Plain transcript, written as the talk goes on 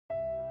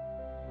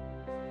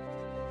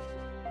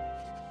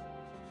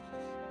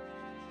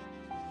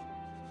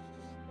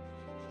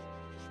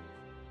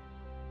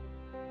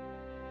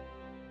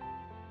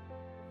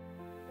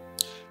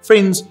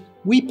Friends,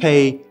 we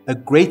pay a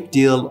great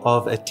deal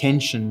of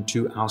attention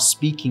to our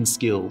speaking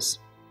skills.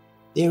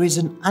 There is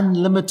an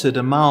unlimited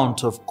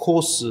amount of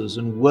courses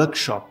and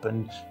workshops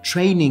and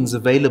trainings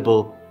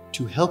available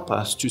to help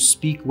us to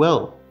speak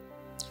well.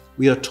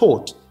 We are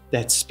taught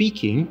that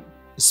speaking,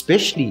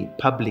 especially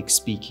public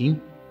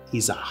speaking,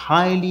 is a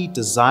highly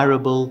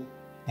desirable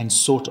and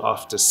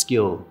sought-after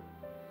skill.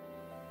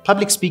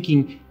 Public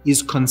speaking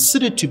is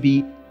considered to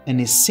be an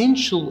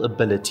essential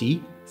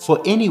ability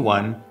for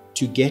anyone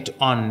to get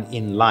on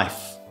in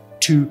life,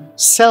 to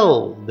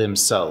sell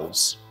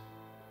themselves.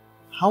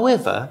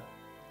 However,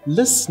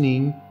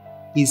 listening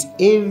is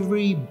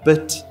every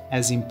bit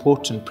as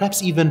important,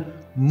 perhaps even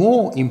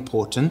more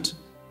important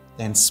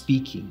than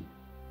speaking.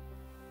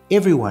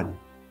 Everyone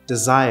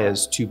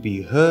desires to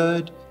be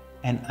heard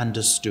and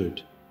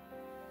understood.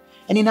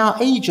 And in our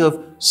age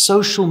of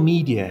social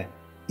media,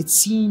 it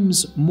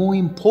seems more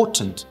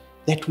important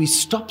that we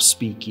stop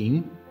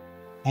speaking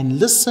and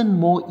listen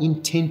more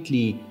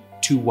intently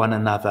to one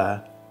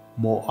another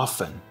more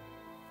often.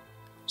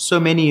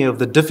 So many of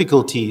the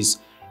difficulties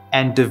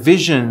and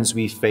divisions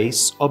we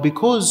face are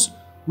because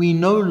we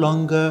no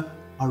longer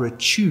are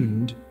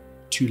attuned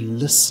to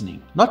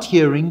listening, not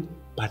hearing,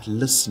 but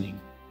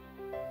listening.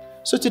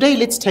 So today,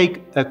 let's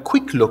take a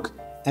quick look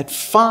at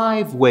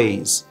 5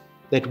 ways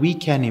that we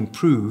can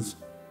improve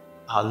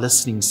our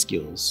listening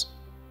skills.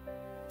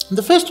 And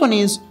the first one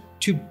is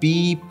to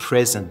be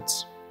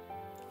present.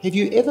 Have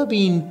you ever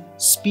been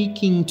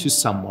speaking to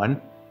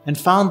someone and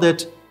found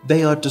that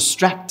they are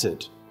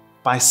distracted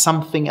by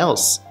something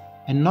else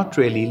and not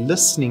really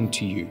listening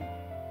to you?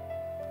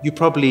 You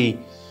probably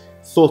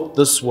thought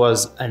this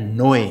was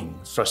annoying,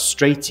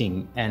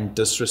 frustrating, and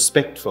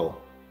disrespectful.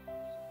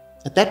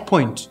 At that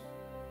point,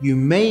 you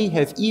may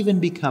have even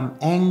become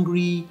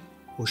angry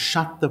or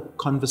shut the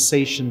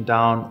conversation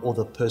down or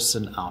the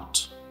person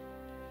out.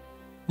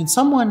 When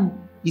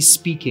someone is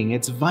speaking,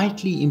 it's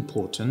vitally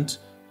important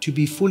to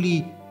be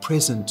fully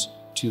present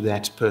to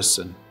that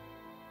person.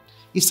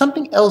 If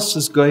something else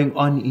is going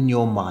on in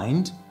your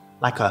mind,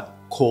 like a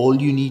call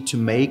you need to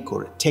make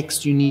or a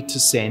text you need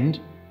to send,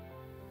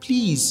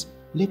 please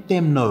let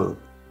them know.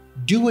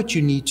 Do what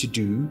you need to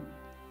do,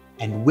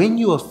 and when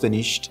you are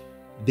finished,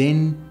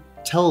 then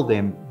tell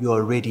them you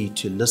are ready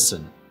to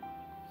listen.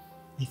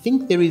 I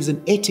think there is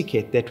an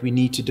etiquette that we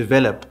need to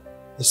develop,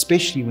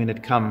 especially when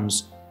it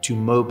comes to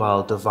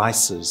mobile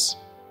devices.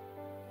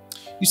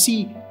 You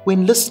see,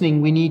 when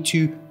listening, we need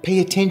to pay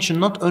attention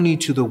not only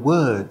to the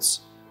words,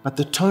 but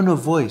the tone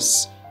of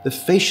voice, the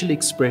facial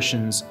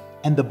expressions,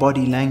 and the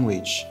body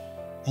language.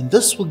 And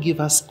this will give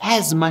us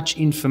as much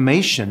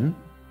information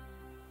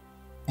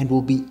and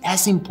will be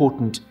as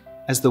important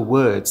as the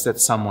words that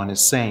someone is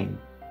saying,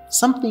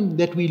 something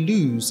that we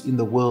lose in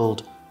the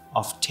world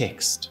of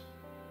text.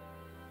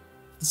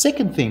 The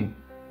second thing,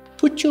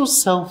 put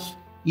yourself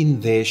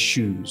in their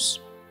shoes.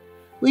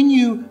 When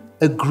you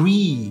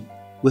agree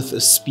with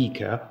a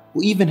speaker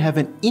or even have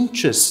an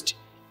interest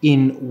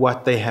in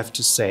what they have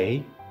to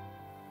say,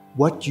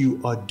 what you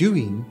are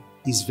doing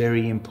is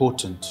very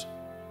important.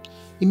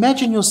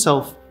 Imagine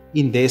yourself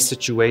in their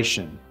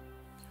situation,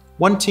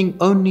 wanting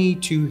only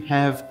to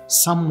have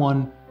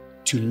someone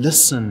to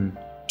listen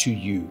to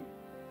you.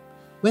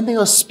 When they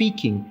are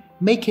speaking,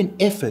 make an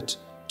effort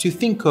to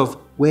think of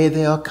where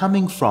they are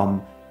coming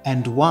from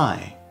and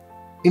why.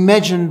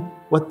 Imagine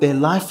what their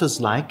life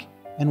is like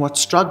and what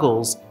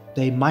struggles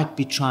they might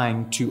be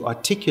trying to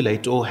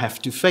articulate or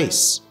have to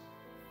face.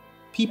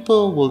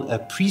 People will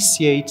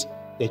appreciate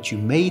that you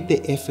made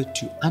the effort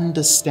to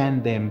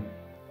understand them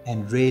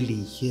and really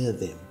hear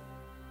them.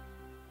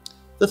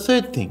 The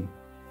third thing,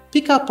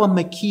 pick up on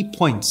the key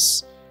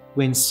points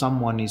when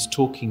someone is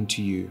talking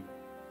to you.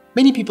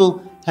 Many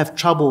people have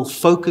trouble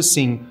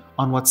focusing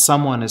on what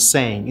someone is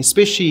saying,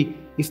 especially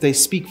if they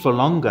speak for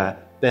longer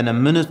than a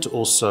minute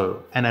or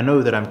so, and I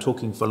know that I'm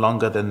talking for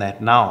longer than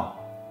that now.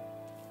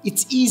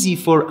 It's easy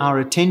for our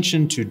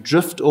attention to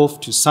drift off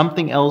to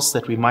something else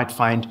that we might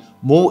find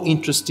more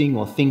interesting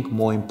or think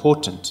more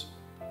important.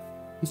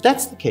 If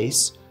that's the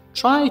case,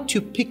 try to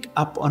pick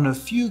up on a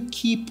few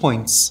key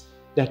points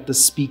that the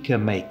speaker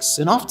makes,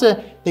 and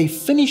after they've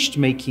finished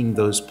making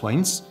those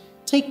points,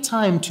 take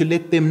time to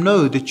let them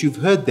know that you've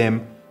heard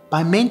them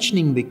by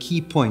mentioning the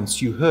key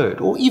points you heard,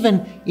 or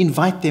even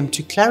invite them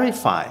to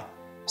clarify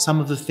some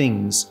of the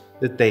things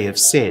that they have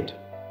said.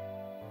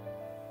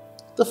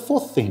 The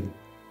fourth thing,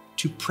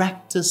 to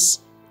practice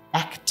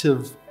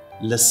active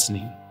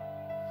listening.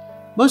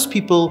 Most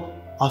people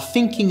are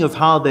thinking of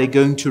how they're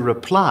going to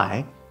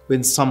reply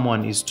when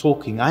someone is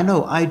talking. I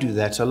know I do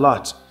that a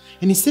lot.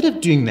 And instead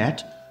of doing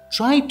that,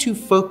 try to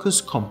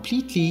focus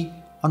completely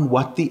on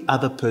what the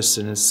other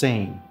person is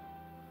saying.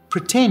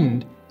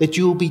 Pretend that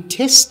you will be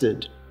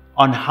tested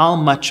on how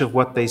much of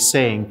what they're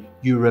saying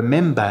you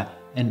remember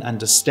and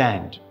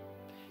understand.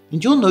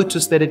 And you'll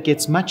notice that it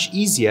gets much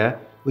easier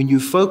when you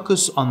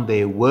focus on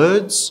their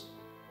words,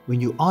 when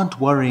you aren't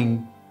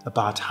worrying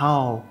about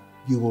how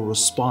you will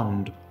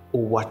respond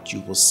or what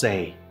you will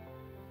say.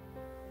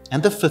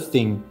 And the fifth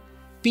thing,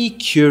 be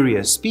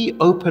curious, be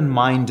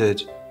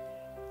open-minded,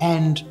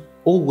 and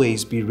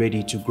always be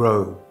ready to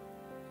grow.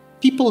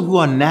 People who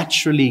are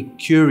naturally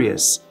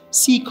curious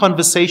see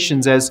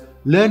conversations as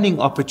learning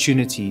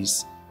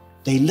opportunities.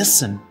 They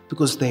listen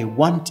because they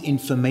want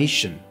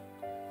information.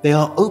 They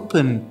are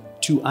open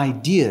to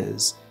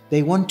ideas.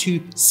 They want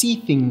to see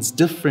things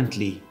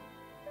differently.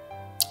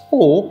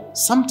 Or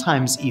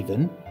sometimes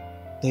even,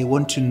 they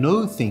want to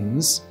know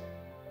things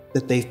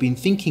that they've been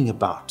thinking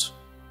about.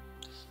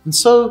 And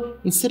so,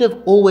 instead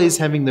of always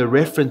having the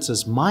reference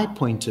as my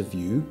point of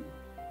view,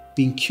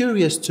 being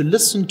curious to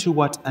listen to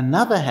what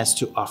another has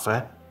to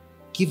offer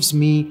gives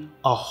me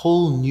a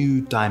whole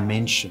new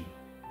dimension.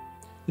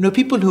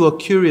 People who are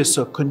curious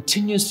are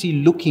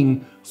continuously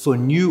looking for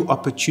new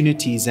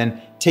opportunities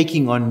and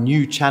taking on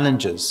new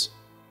challenges.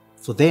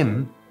 For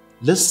them,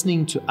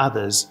 listening to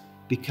others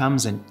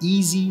becomes an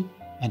easy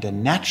and a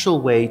natural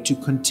way to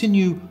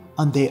continue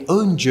on their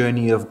own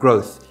journey of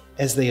growth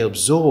as they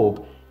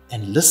absorb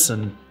and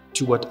listen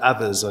to what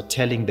others are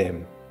telling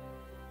them.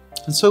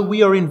 And so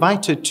we are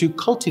invited to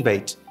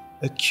cultivate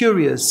a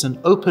curious and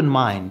open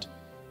mind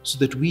so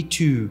that we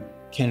too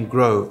can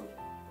grow.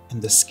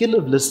 And the skill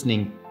of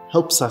listening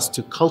helps us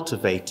to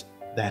cultivate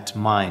that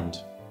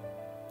mind.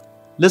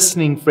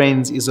 Listening,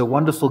 friends, is a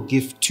wonderful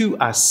gift to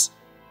us,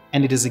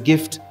 and it is a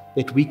gift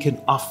that we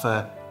can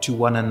offer to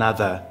one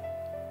another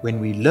when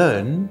we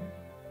learn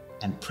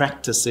and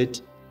practice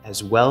it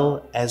as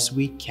well as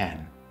we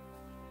can.